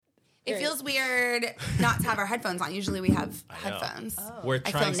It feels weird not to have our headphones on. Usually we have headphones. Oh. We're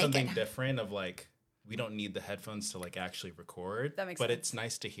trying something naked. different of like, we don't need the headphones to like actually record. That makes but sense. It's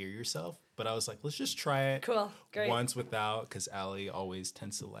nice to hear yourself. But I was like, let's just try it. Cool. Great. Once without, because Allie always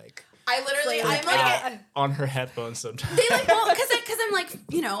tends to like I'm like on her headphones sometimes. they like because I'm like,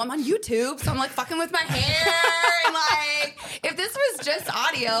 you know, I'm on YouTube, so I'm like fucking with my hair and like if this was just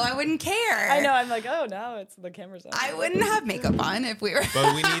audio, I wouldn't care. I know. I'm like, oh, now it's the camera's on. I wouldn't have makeup on if we were.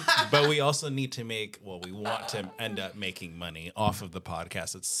 But we also need to make. Well, we want to end up making money off of the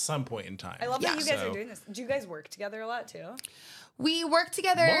podcast at some point in time. I love that you guys are doing this. Do you guys work together a lot too? We work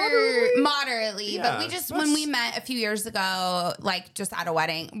together moderately, Yeah, but we just when we met a few years ago, like just at a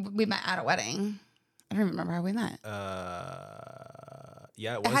wedding, we met at a wedding. I don't remember how we met.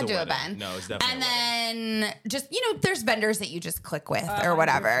 Yeah, it was had a to have wedding. been. No, it was definitely. And then just, you know, there's vendors that you just click with or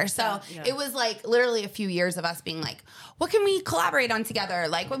whatever. So it was like literally a few years of us being like, what can we collaborate on together?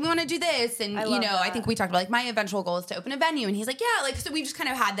 Like, we want to do this. And, you know, I think we talked about like my eventual goal is to open a venue. And he's like, yeah, like, so we just kind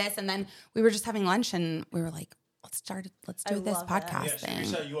of had this. And then we were just having lunch and we were like, let's do this podcast thing. She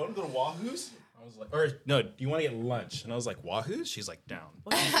said, you want to go to Wahoo's? I was like, or no, do you want to get lunch? And I was like, Wahoo's? She's like, down.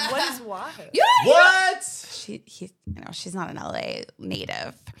 What is Wahoo? Yeah, What? She's not an LA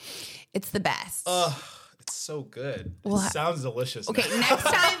native. It's the best. It's so good. Well, it sounds delicious. Okay,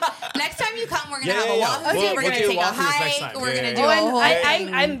 next time you come, we're gonna have a yeah. Wahoo. We're gonna do take a Wahoo's next hike. time. We're gonna do Yeah. a whole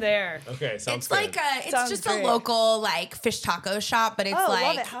thing. I'm there. Okay, sounds It's good. like it's Sounds just great. a local like fish taco shop, but it's Oh, love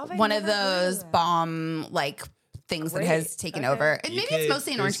like it. How have I one of never heard of those that? bomb like things that has taken over. And maybe it's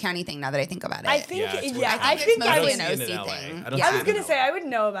mostly an Orange County thing now that I think about it. I think, Yeah, it's yeah, weird. I think I mostly would. an see it in OC LA. thing. I don't Yeah. I was gonna say I would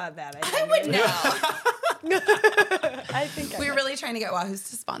know about that. I would know. I think We're really trying to get Wahoo's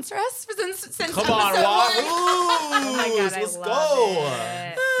to sponsor us since Come on, episode Wahoo! one. Oh my God, Let's I love go.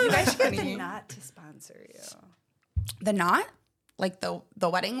 it. You guys should get the Knot to sponsor you. The Knot? Like the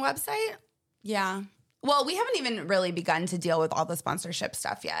wedding website? Yeah. Well, we haven't even really begun to deal with all the sponsorship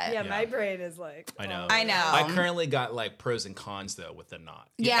stuff yet. Yeah, my brain is like. I know. I know. I currently got like pros and cons though with the Knot.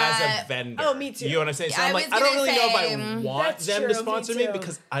 Yeah. As a vendor. Oh, me too. You know what I'm saying? So Yeah, I'm I like, was I don't gonna really know if say, I want That's them true, to me sponsor me too.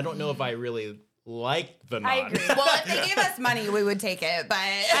 because I don't know if I really like the Knot. I agree. Well, if they gave us money, we would take it. But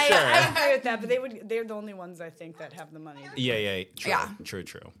I agree with that, but they're the only ones I think that have the money. Yeah. True. Yeah. True.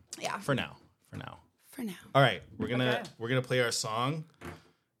 Yeah. For now. For now. All right, we're gonna play our song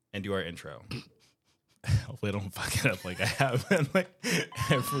and do our intro. Hopefully I don't fuck it up like I have in like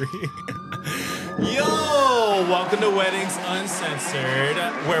every. Yo, welcome to Weddings Uncensored,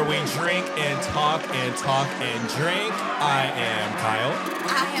 where we drink and talk and drink. I am Kyle.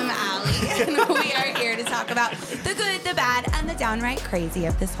 I am Allie, and we are here to talk about the good, the bad, and the downright crazy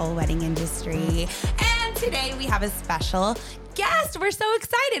of this whole wedding industry. And today we have a special guest. We're so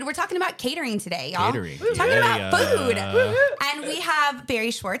excited. We're talking about catering today, y'all. Catering. We're talking about food. Yeah. And we have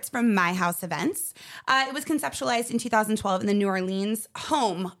Barrie Schwartz from My House Events. It was conceptualized in 2012 in the New Orleans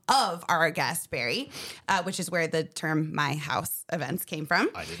home of our guest, Barrie, which is where the term My House Events came from.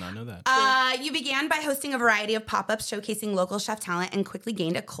 I did not know that. You began by hosting a variety of pop-ups showcasing local chef talent and quickly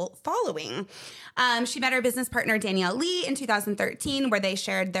gained a cult following. She met her business partner, Danielle Lee, in 2013, where they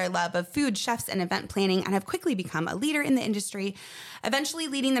shared their love of food, chefs, and event planning and have quickly become a leader in the industry, eventually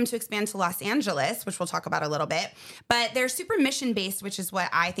leading them to expand to Los Angeles, which we'll talk about a little bit. But they're super mission-based, which is what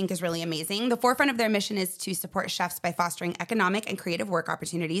I think is really amazing. The forefront of their mission is to support chefs by fostering economic and creative work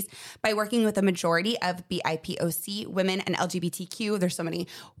opportunities by working with a majority of BIPOC, women, and LGBTQ. There's so many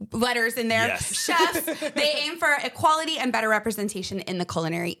letters in there. Yes. Chefs. They aim for equality and better representation in the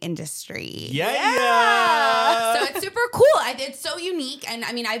culinary industry. Yeah. So it's super cool. It's so unique. And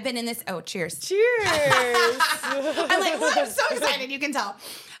I mean, I've been in this. Oh, cheers. Cheers. I'm like, well, I'm so excited. You can tell.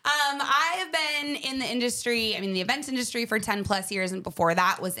 I have been in the industry, the events industry for 10 plus years. And before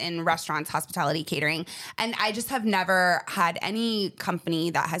that was in restaurants, hospitality, catering. And I just have never had any company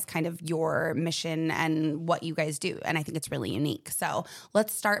that has kind of your mission and what you guys do. And I think it's really unique. So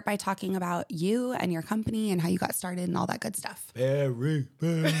let's start by talking about you and your company and how you got started and all that good stuff. Barrie.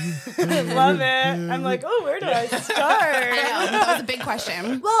 I love it. I'm like, oh, where do I start? I know. That was a big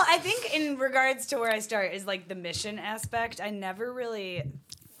question. Well, I think in regards to where I start is like the mission aspect. I never really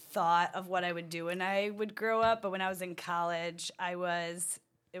thought of what I would do when I would grow up, but when I was in college, it was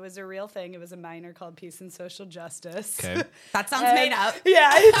a real thing. It was a minor called Peace and Social Justice. Okay. That sounds made up.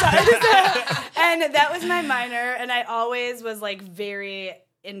 Yeah, and that was my minor, and I always was like very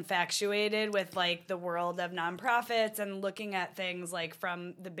infatuated with like the world of nonprofits and looking at things like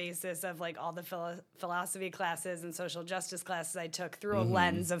from the basis of like all the philosophy classes and social justice classes I took through a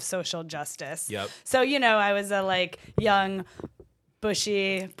lens of social justice. Yep. So, I was a like young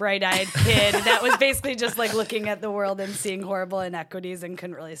bushy, bright-eyed kid that was basically just like looking at the world and seeing horrible inequities and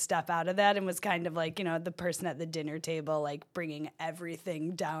couldn't really step out of that and was kind of like, the person at the dinner table, like bringing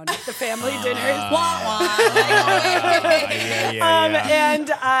everything down at the family dinners.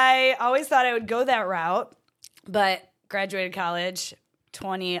 And I always thought I would go that route, but graduated college,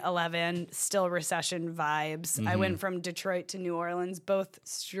 2011, still recession vibes. I went from Detroit to New Orleans, both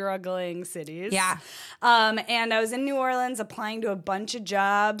struggling cities. Yeah. And I was in New Orleans applying to a bunch of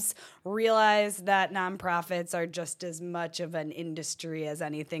jobs, realized that nonprofits are just as much of an industry as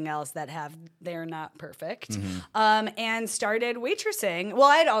anything else they're not perfect. And started waitressing. Well,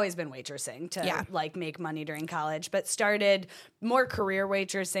 I'd always been waitressing to like make money during college, but started more career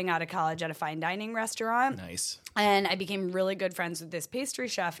waitressing out of college at a fine dining restaurant. Nice. And I became really good friends with this pastry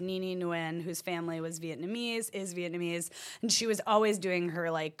chef, Nini Nguyen, whose family is Vietnamese. And she was always doing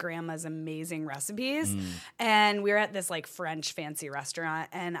her like grandma's amazing recipes. And we were at this like French fancy restaurant.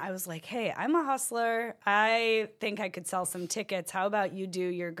 And I was like, hey, I'm a hustler. I think I could sell some tickets. How about you do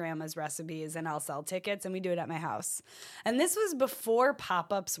your grandma's recipes and I'll sell tickets and we do it at my house. And this was before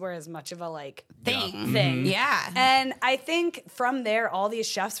pop-ups were as much of a like thing. Yeah. And I think from there, all these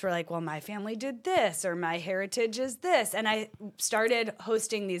chefs were like, well, my family did this or my heritage is this. And I started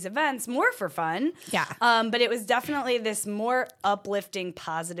hosting these events more for fun. Yeah. But it was definitely this more uplifting,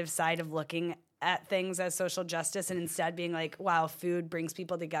 positive side of looking at things as social justice and instead being like, wow, food brings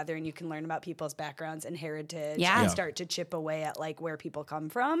people together and you can learn about people's backgrounds and heritage and start to chip away at like where people come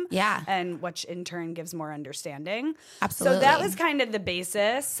from. Yeah. And which in turn gives more understanding. Absolutely. So that was kind of the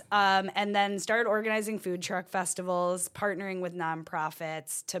basis. And then started organizing food truck festivals, partnering with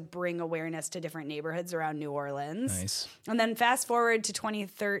nonprofits to bring awareness to different neighborhoods around New Orleans. Nice. And then fast forward to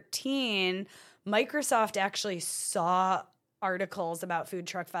 2013, Microsoft actually saw articles about food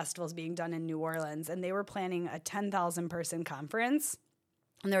truck festivals being done in New Orleans, and they were planning a 10,000 person conference.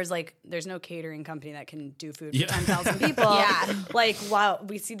 And there's no catering company that can do food for 10,000 people. Like, wow,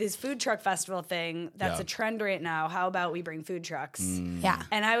 we see this food truck festival thing. That's a trend right now. How about we bring food trucks? Yeah.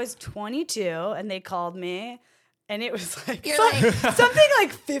 And I was 22, and they called me. And it was like, You're like something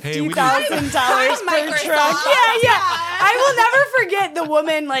like $50,000 per truck. Yeah. I will never forget the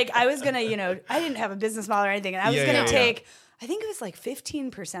woman. Like, I was going to, I didn't have a business model or anything. And I was going to take, I think it was like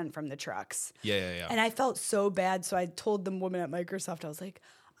 15% from the trucks. Yeah. And I felt so bad. So I told the woman at Microsoft, I was like,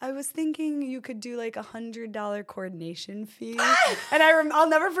 I was thinking you could do like $100 coordination fee. And I'll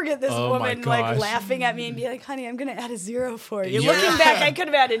never forget this woman like laughing at me and be like, honey, I'm going to add a zero for you. Looking back, I could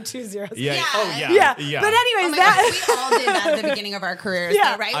have added 2 zeros. Yeah. But anyways, we all did that at the beginning of our careers,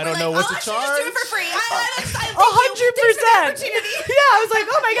 though, right? I don't know what to charge. Just do it for free. 100%. Yeah, I was like,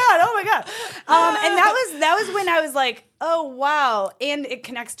 oh my God. And that was when I was like, oh, wow. And it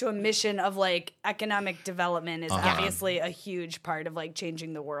connects to a mission of like economic development is obviously a huge part of like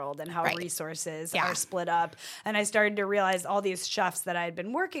changing the world and how resources are split up. And I started to realize all these chefs that I had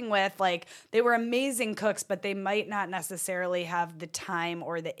been working with, like they were amazing cooks, but they might not necessarily have the time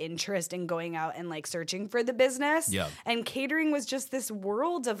or the interest in going out and like searching for the business. Yeah. And catering was just this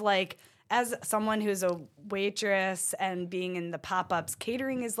world of like, as someone who's a waitress and being in the pop-ups,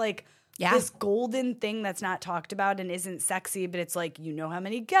 catering is like this golden thing that's not talked about and isn't sexy, but it's like, you know how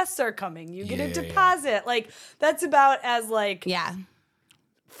many guests are coming. You get a deposit. Like, that's about as like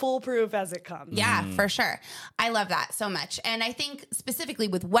foolproof as it comes. Yeah, for sure. I love that so much. And I think specifically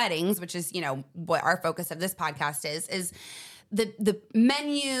with weddings, which is, what our focus of this podcast is the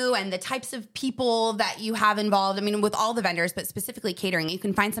menu and the types of people that you have involved. I mean, with all the vendors, but specifically catering, you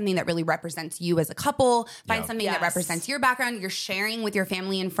can find something that really represents you as a couple, find something that represents your background. You're sharing with your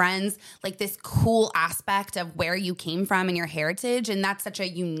family and friends, like this cool aspect of where you came from and your heritage. And that's such a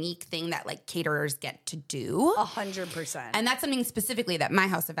unique thing that like caterers get to do. 100%. And that's something specifically that My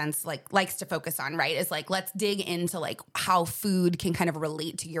House Events likes to focus on, right? Is like, let's dig into like how food can kind of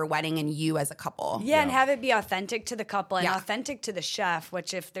relate to your wedding and you as a couple. Yeah. And have it be authentic to the couple and authentic to the chef,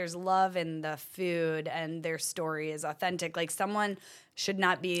 which if there's love in the food and their story is authentic, like someone should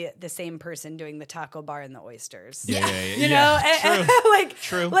not be the same person doing the taco bar and the oysters. You know, like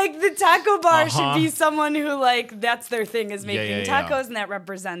the taco bar should be someone who like that's their thing is making tacos and that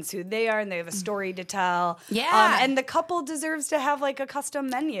represents who they are and they have a story to tell. And the couple deserves to have like a custom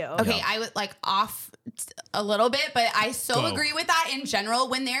menu. Okay, I would like off a little bit, but I agree with that in general.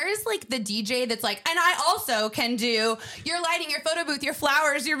 When there is like the DJ that's like, and I also can do your lighting, your photo booth, your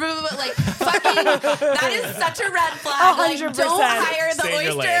flowers, your blah, blah, blah, like fucking that is such a red flag. 100%. Like, don't hire hire the Stay in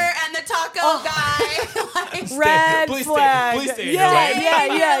your oyster lane. and the taco guy. Like, Red Please flag. Please stay in your lane.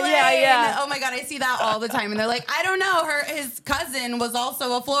 Yeah. Oh my God, I see that all the time. And they're like, I don't know. His cousin was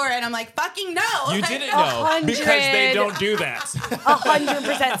also a Flora. And I'm like, fucking no. You Like, didn't know because they 100. don't do that.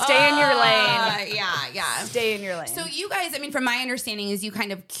 100%. Stay in your lane. Yeah. Stay in your lane. So you guys, I mean, from my understanding is you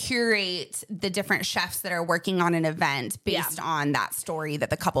kind of curate the different chefs that are working on an event based on that story that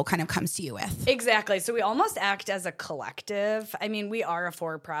the couple kind of comes to you with. Exactly. So we almost act as a collective. I mean, we are a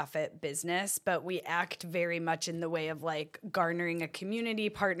for-profit business, but we act very much in the way of like garnering a community,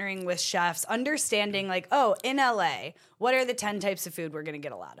 partnering with chefs, understanding like, oh, in LA, what are the 10 types of food we're going to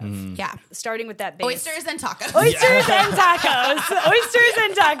get a lot of? Yeah. Starting with that base. Oysters and tacos. Oysters and tacos. Oysters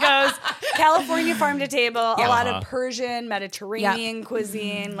and tacos. California farm to table. A lot of Persian, Mediterranean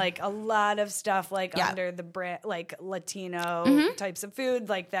cuisine, like a lot of stuff like under the brand, like Latino types of food,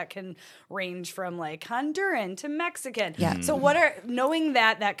 like that can range from like Honduran to Mexican. Yeah. So knowing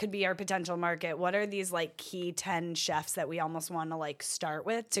that could be our potential market, what are these like key 10 chefs that we almost want to like start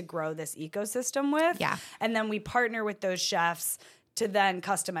with to grow this ecosystem with? Yeah. And then we partner with those chefs to then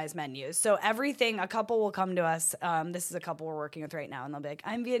customize menus. So a couple will come to us. This is a couple we're working with right now, and they'll be like,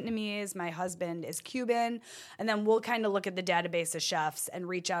 I'm Vietnamese, my husband is Cuban. And then we'll kind of look at the database of chefs and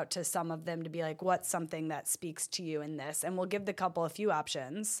reach out to some of them to be like, what's something that speaks to you in this? And we'll give the couple a few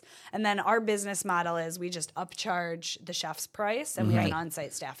options. And then our business model is we just upcharge the chef's price, and we have an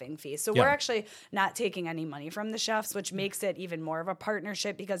on-site staffing fee. So we're actually not taking any money from the chefs, which makes it even more of a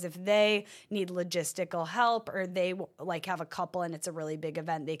partnership, because if they need logistical help or they like have a couple and it's a really big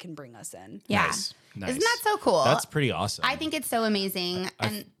event, they can bring us in. Yeah. Nice. Isn't that so cool? That's pretty awesome. I think it's so amazing.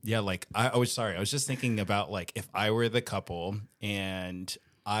 I was just thinking about like if I were the couple and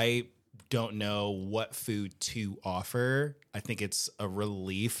I don't know what food to offer, I think it's a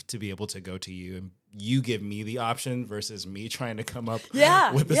relief to be able to go to you and you give me the option versus me trying to come up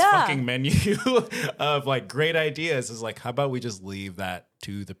with this fucking menu of like great ideas. Is like, how about we just leave that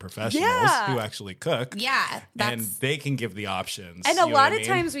to the professionals who actually cook? Yeah. And they can give the options. And a lot of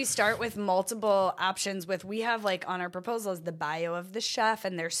times we start with multiple options we have like on our proposals, the bio of the chef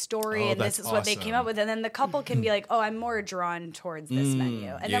and their story. And this is what they came up with. And then the couple can be like, oh, I'm more drawn towards this menu.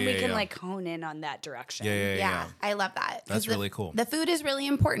 And then we can like hone in on that direction. Yeah. I love that. That's really cool. The food is really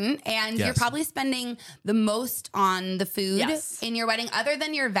important, and you're probably spending the most on the food in your wedding, other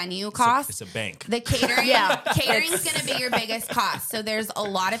than your venue cost. It's a bank. The catering, catering's going to be your biggest cost. So there's a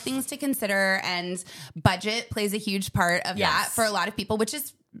lot of things to consider, and budget plays a huge part of that for a lot of people, which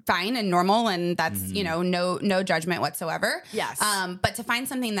is fine and normal, and that's no judgment whatsoever. Yes. But to find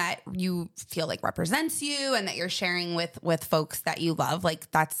something that you feel like represents you and that you're sharing with folks that you love, like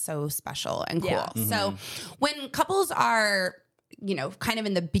that's so special and cool. So when couples are kind of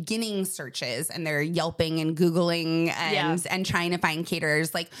in the beginning searches and they're Yelping and Googling and trying to find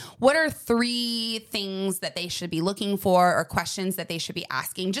caterers, like what are 3 things that they should be looking for or questions that they should be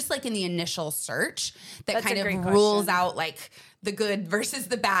asking, just like in the initial search that kind of rules out like the good versus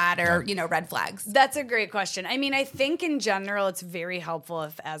the bad or, red flags? That's a great question. I mean, I think in general, it's very helpful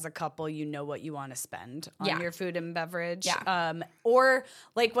if as a couple, you know what you want to spend on your food and beverage. Yeah. Or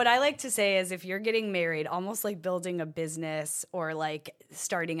like what I like to say is if you're getting married, almost like building a business or like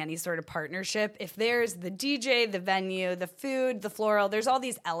starting any sort of partnership, if there's the DJ, the venue, the food, the floral, there's all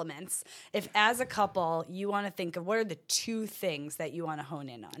these elements. If as a couple, you want to think of what are the 2 things that you want to hone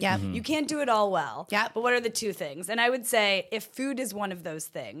in on. Yeah. You can't do it all well. Yeah. But what are the 2 things? And I would say if food is one of those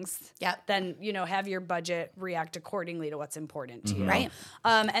things, then, have your budget react accordingly to what's important to you. Right.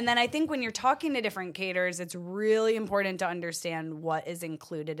 And then I think when you're talking to different caterers, it's really important to understand what is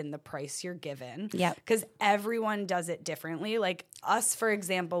included in the price you're given. Yep. Because everyone does it differently. Like us, for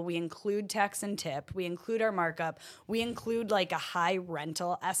example, we include tax and tip. We include our markup. We include like a high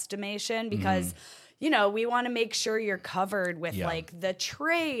rental estimation because we want to make sure you're covered with like the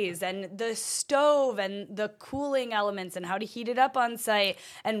trays and the stove and the cooling elements and how to heat it up on site,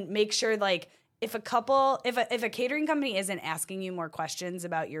 and make sure like if a catering company isn't asking you more questions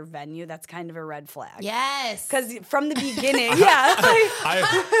about your venue, that's kind of a red flag. Yes. Because from the beginning, the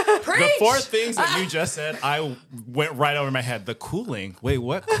 4 things that you just said, I went right over my head. The cooling. Wait,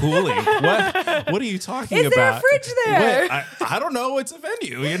 what cooling? What are you talking about? Is there a fridge there? Wait, I don't know. It's a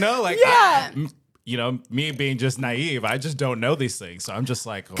venue, me being just naive, I just don't know these things. So I'm just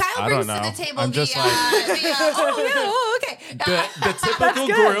like, Kyle I don't brings know. to the table I'm just okay.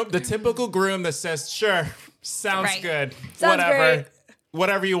 The typical groom that says, sure, sounds good, Sounds whatever. great.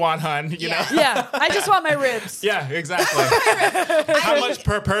 whatever you want, hun. You know? Yeah, I just want my ribs. Yeah, exactly. How much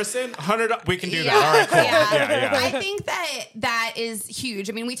per person? $100. We can do that. All right, cool. Yeah. I think that is huge.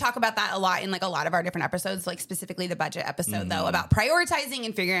 I mean, we talk about that a lot in like a lot of our different episodes, like specifically the budget episode, though, about prioritizing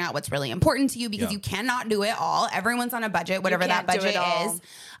and figuring out what's really important to you because you cannot do it all. Everyone's on a budget, whatever that budget is.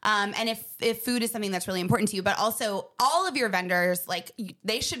 And if food is something that's really important to you, but also all of your vendors, like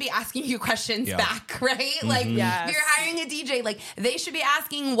they should be asking you questions back, right? Like if you're hiring a DJ, like they should be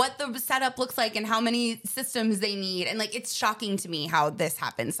asking what the setup looks like and how many systems they need. And like, it's shocking to me how this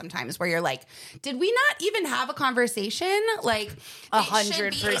happens sometimes where you're like, did we not even have a conversation? Like 100%.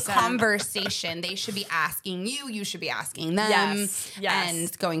 Should be a conversation. They should be asking you. You should be asking them. Yes.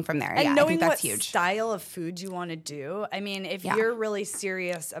 And going from there. And knowing I think that's what huge. Style of food you want to do. I mean, if you're really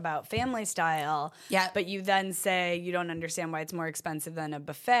serious about family style, but you then say you don't understand why it's more expensive than a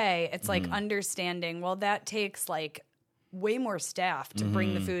buffet, it's like understanding, well, that takes like way more staff to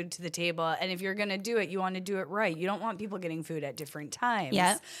bring the food to the table. And if you're going to do it, you want to do it right. You don't want people getting food at different times.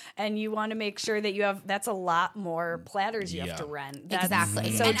 And you want to make sure that you have, that's a lot more platters you have to rent.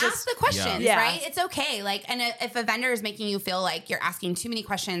 Exactly. So and just ask the questions, right? It's okay. Like, and if a vendor is making you feel like you're asking too many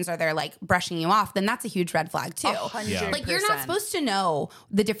questions or they're like brushing you off, then that's a huge red flag too. 100%. Like you're not supposed to know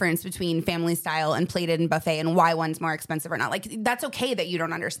the difference between family style and plated and buffet and why one's more expensive or not. Like that's okay that you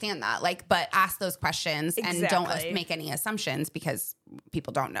don't understand that. Like, but ask those questions and don't make any assumptions because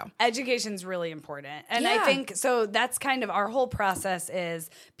people don't know. Education's really important. And I think, so that's kind of our whole process is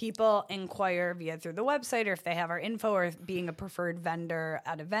people inquire through the website or if they have our info or being a preferred vendor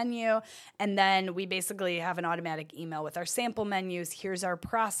at a venue. And then we basically have an automatic email with our sample menus. Here's our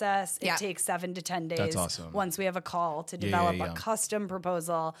process. It takes 7 to 10 days. That's awesome. Once we have a call to develop a custom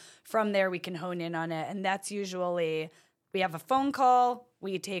proposal. From there, we can hone in on it. And that's usually, we have a phone call.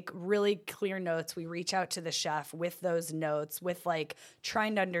 We take really clear notes. We reach out to the chef with those notes, with like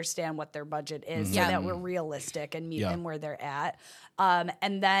trying to understand what their budget is so that we're realistic and meet them where they're at.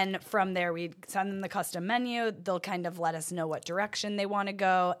 And then from there, we send them the custom menu. They'll kind of let us know what direction they want to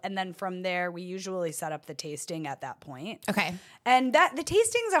go. And then from there, we usually set up the tasting at that point. Okay. And the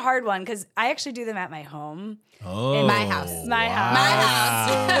tasting's a hard one because I actually do them at my home. Oh, in my house. My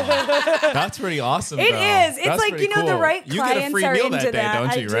house. That's pretty awesome. It is. It's That's like, you know, cool. the right you clients get a free are meal into that day, that.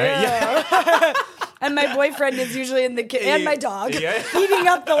 don't you? I Right? Do. Yeah. And my boyfriend is usually in the kitchen, and my dog, Yeah. eating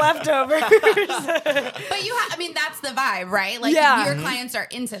up the leftovers. But I mean, that's the vibe, right? Like your clients are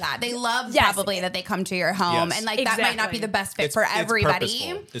into that. They love probably that they come to your home, and like that might not be the best fit for everybody.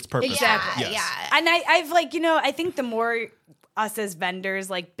 It's purposeful. Exactly. Yes. Yeah. And I've like, you know, I think the more us as vendors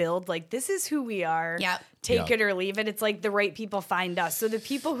like build, like this is who we are. Yep. Take it or leave it. It's like the right people find us. So the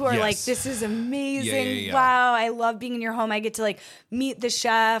people who are like, this is amazing. Yeah. Wow, I love being in your home. I get to like meet the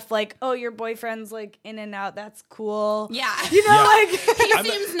chef. Like, oh, your boyfriend's like in and out. That's cool. Yeah. You know, like he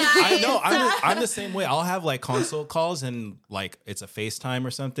seems nice. I know. I'm the same way. I'll have like consult calls and like it's a FaceTime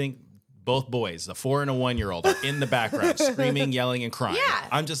or something. Both boys, the 4 and a 1-year-old, are in the background screaming, yelling, and crying. Yeah.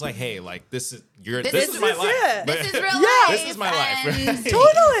 I'm just like, hey, like this is This my is life. it. This is real life. This is my life. And-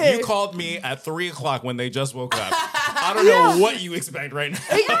 totally. You called me at 3:00 when they just woke up. I don't know what you expect right now.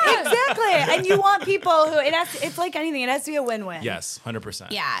 Yeah, exactly. And you want people who it's like anything. It has to be a win-win. Yes,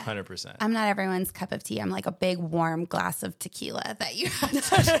 100%. Yeah. 100%. I'm not everyone's cup of tea. I'm like a big warm glass of tequila that you have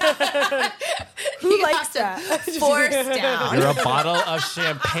to Who likes that? force down. You're a bottle of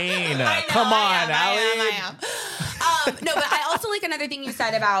champagne. Come on, Allie. I am. No, but I also like another thing you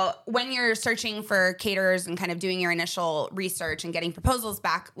said about when you're searching for caterers and kind of doing your initial research and getting proposals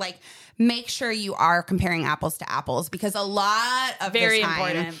back, like make sure you are comparing apples to apples because a lot of Very the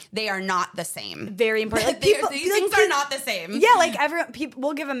time, important. they are not the same. Very important. Like These things are not the same. Yeah, like people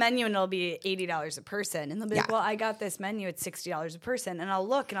will give a menu and it'll be $80 a person, and they'll be like, "Well, I got this menu; it's $60 a person." And I'll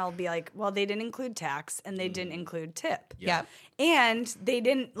look and I'll be like, "Well, they didn't include tax and they didn't include tip." Yep. And they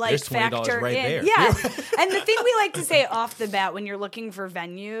didn't like There's $20 factor right in. there. Yeah. And the thing we like to say off the bat when you're looking for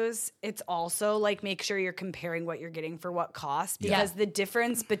venues, it's also like make sure you're comparing what you're getting for what cost because the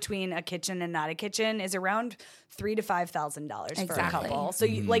difference between a kitchen and not a kitchen is around $3,000 to $5,000 for a couple. So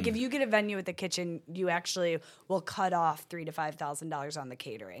you, like if you get a venue with a kitchen, you actually will cut off $3,000 to $5,000 on the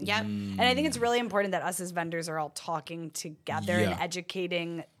catering. Yep. And I think it's really important that us as vendors are all talking together and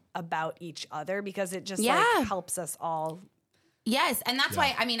educating about each other because it just like helps us all. Yes, and that's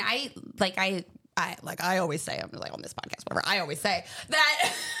why I mean I always say, I'm like on this podcast, whatever. I always say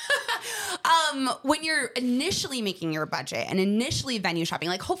that When you're initially making your budget and initially venue shopping,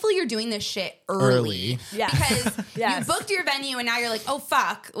 like hopefully you're doing this shit early. Yeah. Because Yes. you booked your venue and now you're like, oh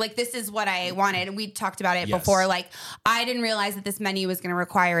fuck, like this is what I wanted. And we talked about it Yes. before. Like I didn't realize that this menu was going to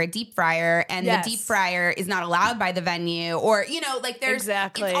require a deep fryer and Yes. the deep fryer is not allowed by the venue, or, you know, like there's,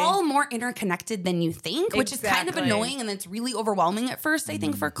 Exactly. it's all more interconnected than you think, which is kind of Exactly. annoying. And it's really overwhelming at first, I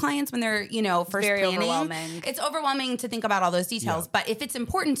think, for clients when they're, you know, first Very planning. overwhelming. It's overwhelming to think about all those details, but if it's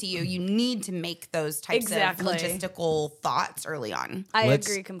important to you, you need to make those types Exactly. of logistical thoughts early on. I Let's-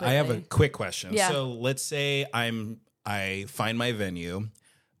 agree completely. I have a quick question. Yeah. So let's say I find my venue.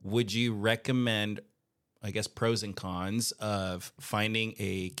 Would you recommend, I guess, pros and cons of finding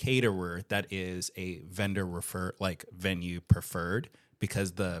a caterer that is a vendor venue preferred,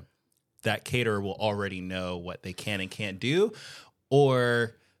 because that caterer will already know what they can and can't do?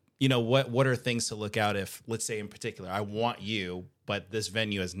 Or, you know, what are things to look out if, let's say in particular, I want you, but this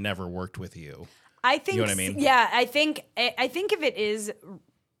venue has never worked with you? I think, You know what I mean? Yeah, I think if it is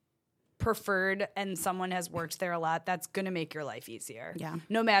preferred and someone has worked there a lot, that's going to make your life easier. Yeah.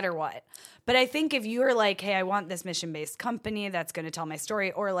 No matter what. But I think if you are like, hey, I want this mission-based company that's going to tell my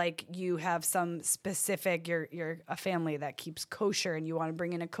story, or like you have some specific, you're a family that keeps kosher and you want to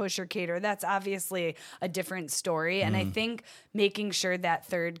bring in a kosher caterer, that's obviously a different story. And I think making sure that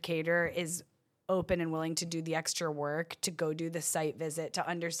third caterer is open and willing to do the extra work, to go do the site visit, to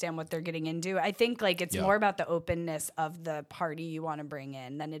understand what they're getting into. I think like it's more about the openness of the party you want to bring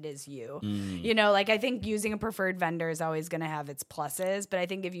in than it is you. You know, like I think using a preferred vendor is always going to have its pluses, but I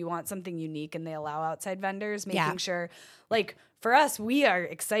think if you want something unique and they allow outside vendors, making sure, like for us, we are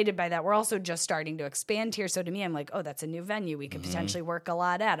excited by that. We're also just starting to expand here. So to me, I'm like, oh, that's a new venue we could potentially work a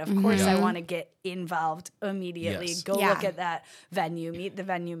lot at. Of course, I want to get involved immediately. Yes. Go look at that venue, meet the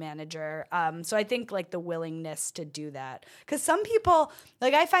venue manager. So I think like the willingness to do that. Because some people,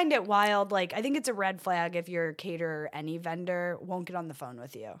 like I find it wild. Like I think it's a red flag if your caterer or any vendor won't get on the phone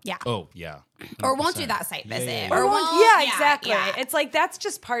with you. Yeah. Oh, yeah. Or won't do 100%. that site visit. yeah. Or Well, won't, exactly. yeah. It's like that's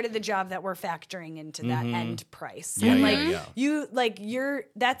just part of the job that we're factoring into that end price. Yeah, and yeah, like yeah.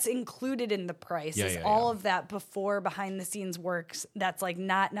 that's included in the price. Yeah, is yeah, all yeah. of that before behind the scenes works that's like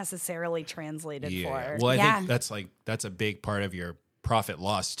not necessarily translated for. Well, I Yeah. think that's a big part of your profit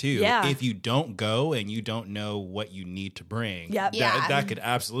loss too. Yeah. If you don't go and you don't know what you need to bring, Yep. Yeah. that could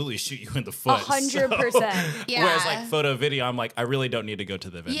absolutely shoot you in the foot. 100%. Yeah. Whereas like photo video, I'm like, I really don't need to go to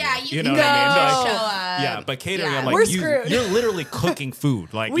the venue. Yeah, you know can what I mean? go Like, show up. yeah, but catering, Yeah. I'm like, We're screwed. you're literally cooking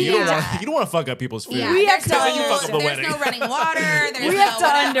food. Like We- you don't yeah. want to fuck up people's food. Yeah, We have there's to no, you fuck up the there's wedding. no running water. There's We no have to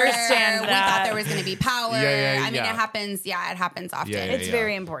whatever. understand We that. thought there was going to be power. Yeah, I mean, yeah. it happens. Yeah, it happens often. Yeah, yeah, It's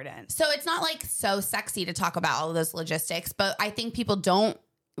very important. So it's not like so sexy to talk about all of those logistics, but I think people don't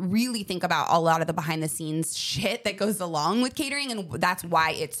really think about a lot of the behind the scenes shit that goes along with catering, and that's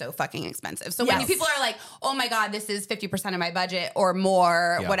why it's so fucking expensive. So when Yes. people are like, oh my God, this is 50% of my budget or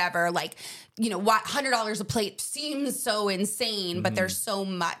more, Yeah. whatever, like, you know, what $100 a plate seems so insane, but there's so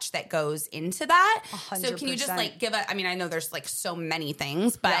much that goes into that. 100%. So can you just like give I mean, I know there's like so many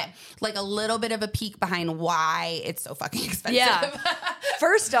things, but like a little bit of a peek behind why it's so fucking expensive. Yeah.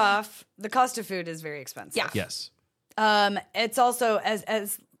 First off, the cost of food is very expensive. Yeah. Yes. It's also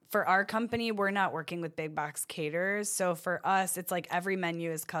as for our company, we're not working with big box caterers. So for us, it's like every menu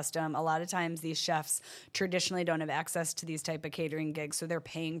is custom. A lot of times these chefs traditionally don't have access to these type of catering gigs, so they're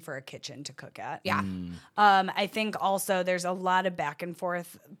paying for a kitchen to cook at. Yeah. I think also there's a lot of back and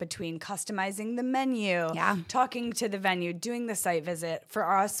forth between customizing the menu, talking to the venue, doing the site visit. For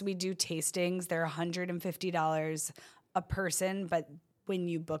us, we do tastings. They're $150 a person, but when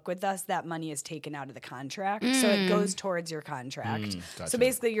you book with us, that money is taken out of the contract. So it goes towards your contract. Gotcha. So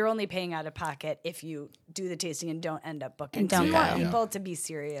basically, you're only paying out of pocket if you do the tasting and don't end up booking. And don't so we go. want Yeah. people to be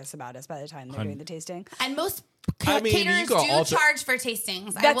serious about us by the time they're doing the tasting. And most I mean, you caterers go do alter- charge for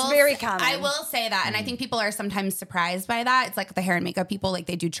tastings. That's very common. I will say that. And I think people are sometimes surprised by that. It's like the hair and makeup people, like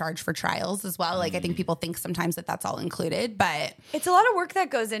they do charge for trials as well. Like I think people think sometimes that that's all included, but It's a lot of work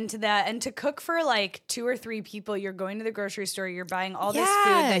that goes into that. And to cook for like 2 or 3 people, you're going to the grocery store, you're buying all this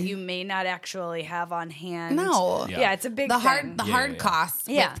food that you may not actually have on hand. No. Yeah, it's a big the thing. hard costs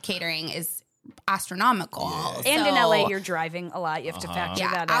with catering is astronomical. And in So, LA, you're driving a lot. You have to factor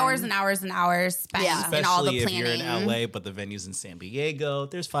that in. hours and hours and hours spent in all the Especially if planning. you're in LA, but the venue's in San Diego.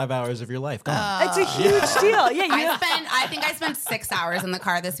 There's 5 hours of your life gone. It's a huge deal. Yeah, I think I spent 6 hours in the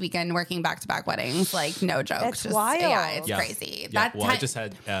car this weekend working back-to-back weddings. Like, no joke. That's Just, wild. Yeah, it's Yeah. crazy. Yeah. That Well, I ti- just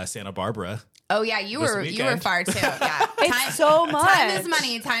had Santa Barbara. Oh yeah, you were far too. Yeah, It's so much. Time is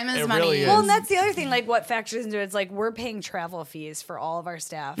money. Time is money. really is. Well, and that's the other thing. Like, what factors into it is like we're paying travel fees for all of our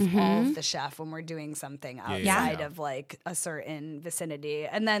staff, all of the chef when we're doing something outside of like a certain vicinity,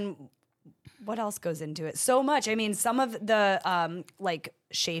 and then what else goes into it? So much. I mean, some of the like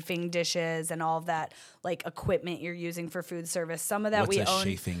chafing dishes and all of that like equipment you're using for food service. Some of that What's we a own.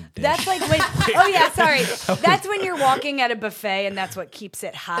 chafing dish? That's like when. Oh yeah, sorry. That's when you're walking at a buffet and that's what keeps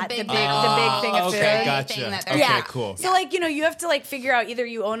it hot. The big thing of food. Okay, gotcha. Okay, Yeah. cool. So like, you know, you have to like figure out either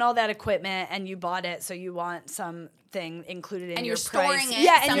you own all that equipment and you bought it, so you want something included in And your you're storing price. it.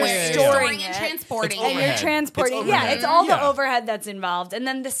 Yeah, and you're somewhere. storing and it. transporting It's And it. you're overhead. transporting. It's Yeah, overhead. it's all the Yeah. overhead that's involved. And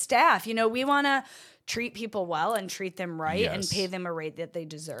then the staff, you know, we want to treat people well and treat them right and Yes. pay them a rate that they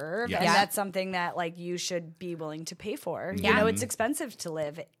deserve. Yes. And Yeah. that's something that like you should be willing to pay for. Yeah. You know, it's expensive to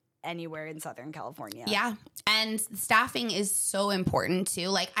live anywhere in Southern California. Yeah. And staffing is so important too.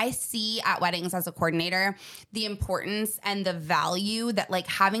 Like I see at weddings as a coordinator, the importance and the value that like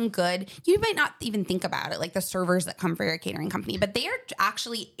having good, you might not even think about it, like the servers that come for your catering company, but they are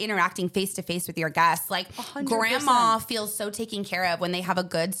actually interacting face to face with your guests. Like 100%. grandma feels so taken care of when they have a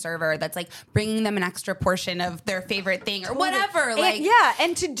good server that's like bringing them an extra portion of their favorite thing or whatever. Like, yeah,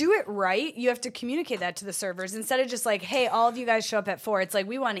 and to do it right, you have to communicate that to the servers instead of just like, hey, all of you guys show up at 4. It's like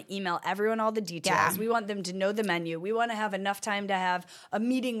we want to email everyone all the details. Yeah. We want them to know the menu. We want to have enough time to have a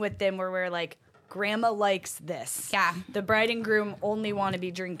meeting with them where we're like, grandma likes this. Yeah. The bride and groom only want to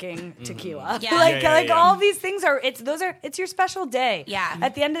be drinking tequila. Yeah. like Yeah, yeah. all these things are it's your special day. Yeah.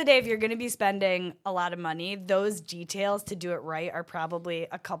 At the end of the day, if you're going to be spending a lot of money, those details to do it right are probably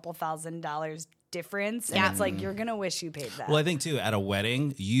a couple $1,000s difference. And Yeah. it's like you're going to wish you paid that. Well, I think too, at a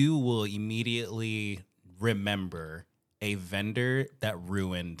wedding, you will immediately remember a vendor that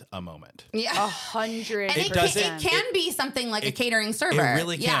ruined a moment. yeah. 100%. And it can be something like a catering server. It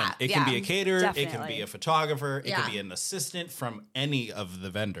really can. Yeah, It can be a caterer. It can Definitely. be a photographer. It Yeah. can be an assistant from any of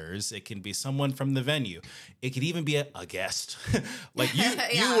the vendors. It can be someone from the venue. It could even be a guest. Like you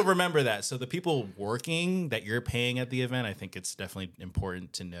Yeah. will remember that. So the people working that you're paying at the event, I think it's definitely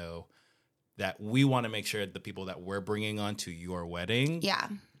important to know that we want to make sure the people that we're bringing on to your wedding, Yeah.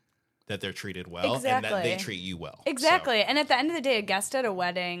 that they're treated well and Exactly. that they treat you well. Exactly. And at the end of the day, a guest at a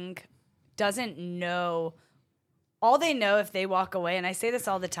wedding doesn't know. All they know if they walk away, and I say this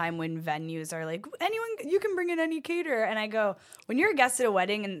all the time when venues are like, anyone, you can bring in any caterer. And I go, when you're a guest at a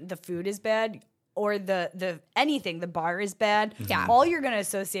wedding and the food is bad, or the anything, the bar is bad, Yeah. all you're going to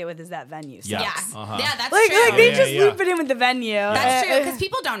associate with is that venue. Yeah. Yeah. Uh-huh. Yeah, that's Like, true. like they Yeah, just yeah. loop it in with the venue. That's true because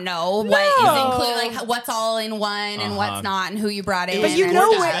people don't know what is included, like what's all in one and what's not, and who you brought in. It was you a know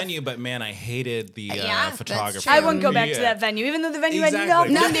gorgeous where- venue, but man, I hated the Yeah, that's photographer. true. I wouldn't go back to Yeah. that venue, even though the venue Exactly.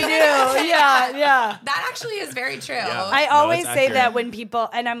 had nothing to do. Yeah. That actually is very true. Yeah. I No, always it's say accurate. that when people,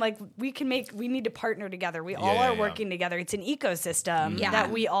 and I'm like, we need to partner together. We all Yeah, are yeah. working together. It's an ecosystem Yeah.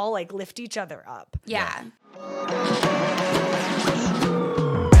 that we all like lift each other up. Yeah.